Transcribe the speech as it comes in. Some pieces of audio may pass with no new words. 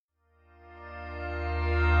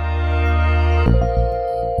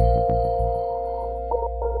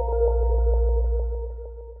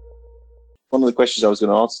questions I was going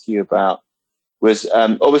to ask you about was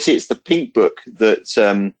obviously it's the Pink Book that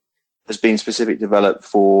has been specifically developed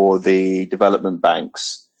for the development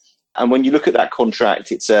banks. And when you look at that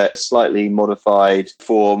contract, it's a slightly modified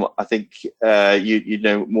form. I think you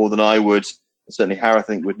know more than I would. Certainly Harry, I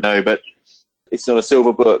think, would know. But it's not a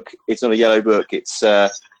silver book. It's not a yellow book. It's a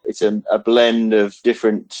blend of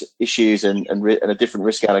different issues and a different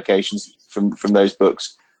risk allocations from those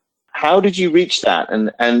books. How did you reach that?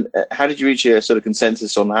 And how did you reach a sort of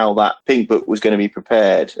consensus on how that Pink Book was going to be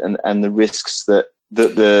prepared and the risks that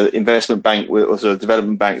the investment bank or sort of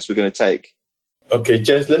development banks were going to take? Okay,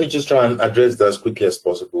 James, let me just try and address that as quickly as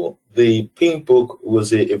possible. The Pink Book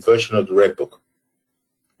was a version of the Red Book.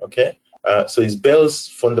 Okay, so it's built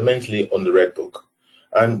fundamentally on the Red Book.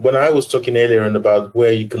 And when I was talking earlier on about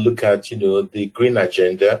where you can look at, the green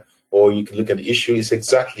agenda, or you can look at the issue, it's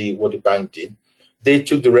exactly what the bank did. They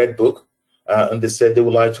took the Red Book and they said they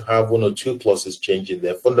would like to have one or two clauses changing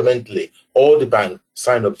there. Fundamentally, all the banks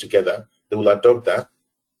sign up together. They will adopt that.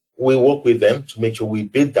 We work with them to make sure we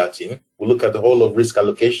build that in. We look at the whole of risk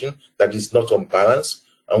allocation that is not on balance,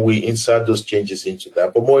 and we insert those changes into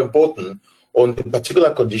that. But more important, on the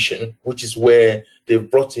particular condition, which is where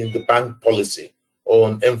they've brought in the bank policy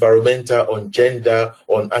on environmental, on gender,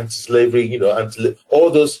 on anti-slavery,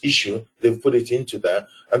 all those issues, they've put it into that.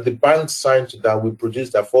 And the banks signed to that. We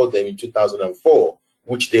produced that for them in 2004,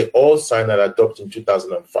 which they all signed and adopted in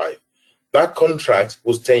 2005. That contract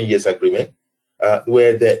was 10 years agreement.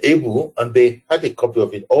 Where they're able, and they had a copy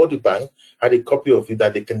of it, all the banks had a copy of it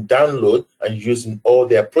that they can download and use in all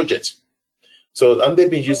their projects. So, and they've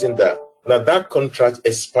been using that. Now, that contract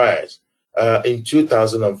expired in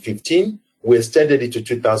 2015. We extended it to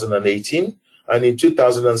 2018. And in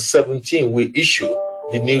 2017, we issued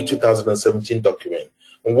the new 2017 document.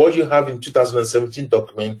 And what you have in 2017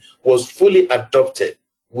 document was fully adopted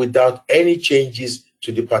without any changes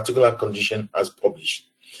to the particular condition as published.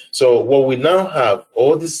 So what we now have,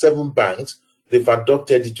 all these 7 banks, they've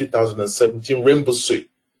adopted the 2017 Rainbow Suite,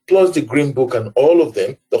 plus the Green Book and all of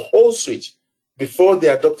them, the whole suite, before they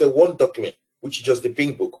adopted one document, which is just the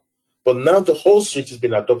Pink Book. But now the whole suite has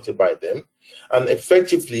been adopted by them. And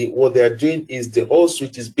effectively, what they are doing is the whole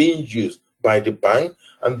suite is being used by the bank,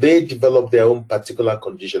 and they develop their own particular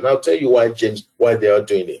condition. I'll tell you why, James, why they are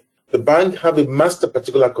doing it. The bank have a master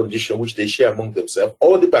particular condition, which they share among themselves.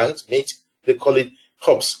 All the banks meet, they call it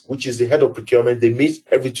HOPS, which is the head of procurement. They meet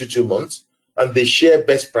every 2 months, and they share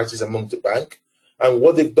best practice among the bank. And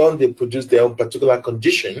what they've done, they produce their own particular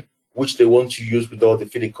condition, which they want to use with all the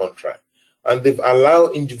FIDIC contract. And they've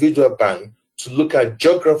allowed individual banks to look at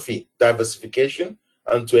geography diversification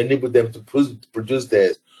and to enable them to produce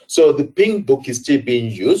theirs. So the Pink Book is still being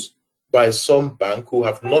used by some banks who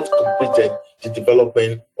have not completed the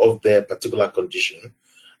development of their particular condition.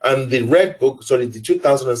 And the Red Book, the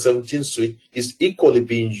 2017 suite is equally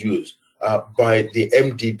being used by the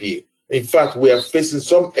MDB. In fact, we are facing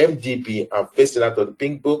some MDB are facing out of the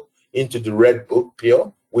Pink Book into the Red Book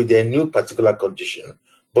pure with their new particular condition.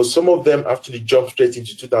 But some of them actually jump straight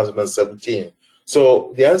into 2017.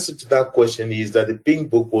 So the answer to that question is that the Pink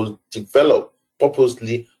Book was developed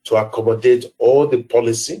purposely to accommodate all the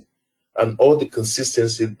policy and all the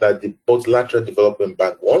consistency that the multilateral development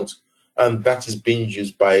bank wants. And that is being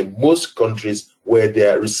used by most countries where they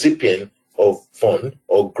are recipient of fund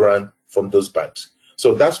or grant from those banks.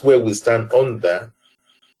 So that's where we stand on that.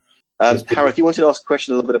 Harry, you wanted to ask a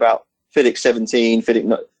question a little bit about FIDIC 17,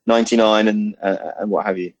 FIDIC 99, and what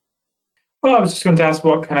have you? Well, I was just going to ask,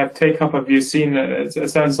 what kind of take-up have you seen? It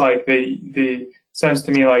sounds like sounds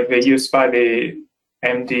to me like the use by the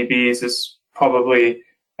MDBs is probably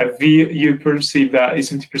you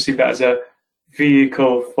seem to perceive that as a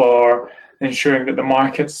vehicle for ensuring that the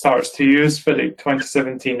market starts to use FIDIC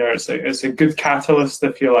 2017, or it's a good catalyst,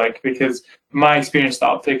 if you like, because my experience, the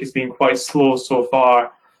uptake has been quite slow so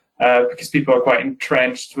far, because people are quite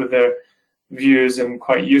entrenched with their views and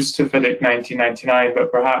quite used to FIDIC 1999,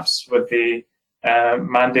 but perhaps with the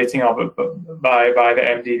mandating of it by the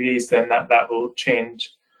MDBs, then that will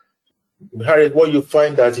change. Harry, what you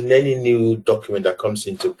find that in any new document that comes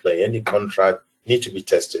into play, any contract needs to be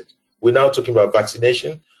tested. We're now talking about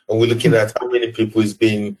vaccination, and we're looking at how many people is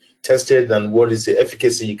being tested and what is the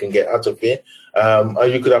efficacy you can get out of it.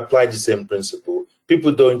 And you could apply the same principle.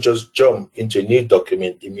 People don't just jump into a new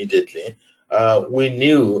document immediately. We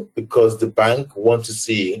knew, because the bank wants to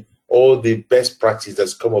see all the best practice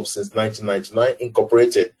that's come up since 1999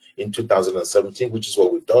 incorporated in 2017, which is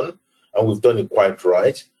what we've done, and we've done it quite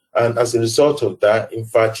right. And as a result of that, in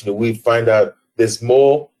fact, we find out there's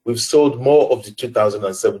more. We've sold more of the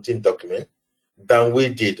 2017 document than we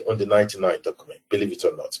did on the 99 document, believe it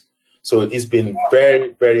or not. So it's been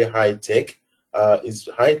very, very high tech. It's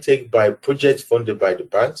high tech by projects funded by the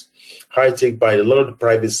banks, high tech by a lot of the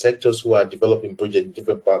private sectors who are developing projects in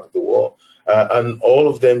different parts of the world. And all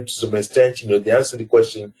of them, to some extent, they answer the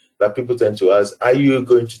question that people tend to ask: are you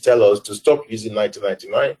going to tell us to stop using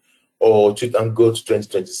 1999 or and go to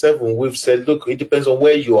 2027? We've said, look, it depends on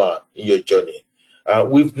where you are in your journey.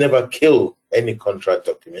 We've never killed any contract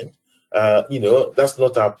document. That's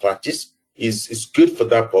not our practice. It's good for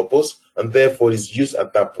that purpose, and therefore is used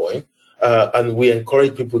at that point. And we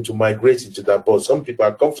encourage people to migrate into that. But some people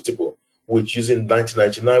are comfortable with using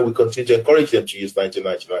 1999. We continue to encourage them to use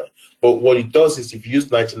 1999. But what it does is, if you use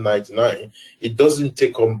 1999, it doesn't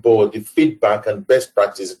take on board the feedback and best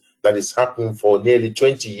practice that is happening for nearly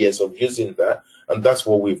 20 years of using that. And that's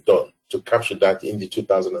what we've done to capture that in the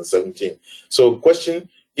 2017. So question,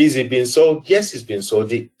 is it being sold? Yes, it's been sold.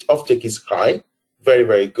 The offtake is high, very,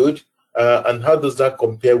 very good. And how does that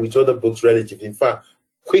compare with other books relative? In fact,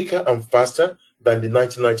 quicker and faster than the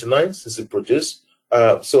 1999 since it produced.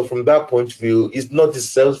 So from that point of view, it's not the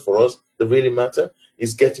sales for us that really matter.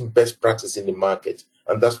 It's getting best practice in the market.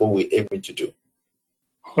 And that's what we're aiming to do.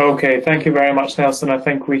 Okay, thank you very much, Nelson. I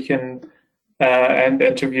think we can end the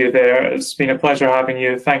interview there. It's been a pleasure having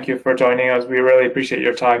you. Thank you for joining us. We really appreciate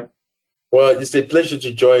your time. Well, it's a pleasure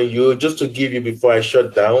to join you. Just to give you before I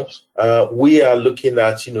shut down, we are looking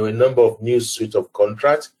at a number of new suite of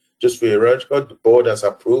contracts. Just for your record, the board has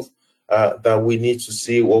approved that we need to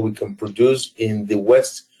see what we can produce in the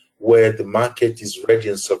West, where the market is ready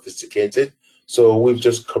and sophisticated. So we've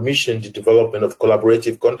just commissioned the development of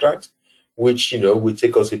collaborative contracts, which will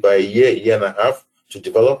take us about a year and a half to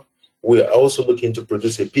develop. We're also looking to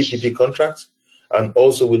produce a PPP contract, and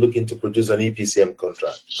also we're looking to produce an EPCM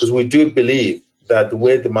contract, because we do believe that the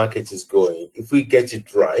way the market is going, if we get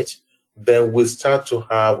it right, then we'll start to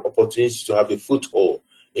have opportunities to have a foothold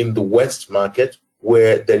in the West market,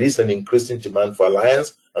 where there is an increasing demand for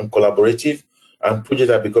alliance and collaborative, and projects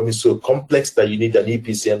are becoming so complex that you need an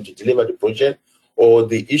EPCM to deliver the project, or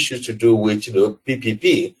the issues to do with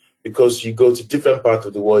PPP, because you go to different parts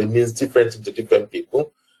of the world, it means different to different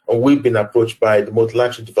people. And we've been approached by the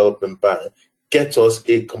Multilateral Development Bank, get us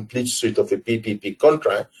a complete suite of a PPP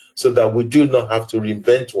contract so that we do not have to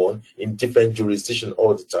reinvent one in different jurisdictions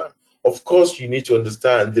all the time. Of course, you need to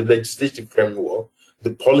understand the legislative framework.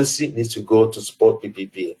 The policy needs to go to support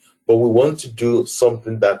PPP, but we want to do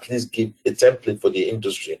something that at least give a template for the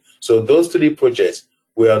industry. So those 3 projects,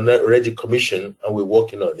 we are already commissioned and we're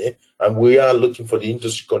working on it, and we are looking for the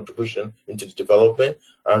industry contribution into the development,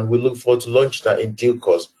 and we look forward to launch that in due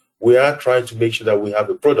course. We are trying to make sure that we have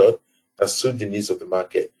a product that suits the needs of the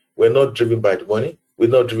market. We're not driven by the money. We're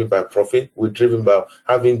not driven by profit. We're driven by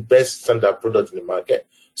having best standard product in the market.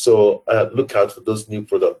 So look out for those new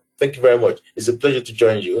products. Thank you very much. It's a pleasure to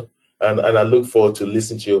join you, and I look forward to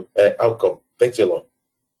listening to your outcome. Thanks a lot.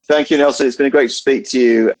 Thank you, Nelson. It's been great to speak to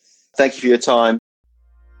you. Thank you for your time.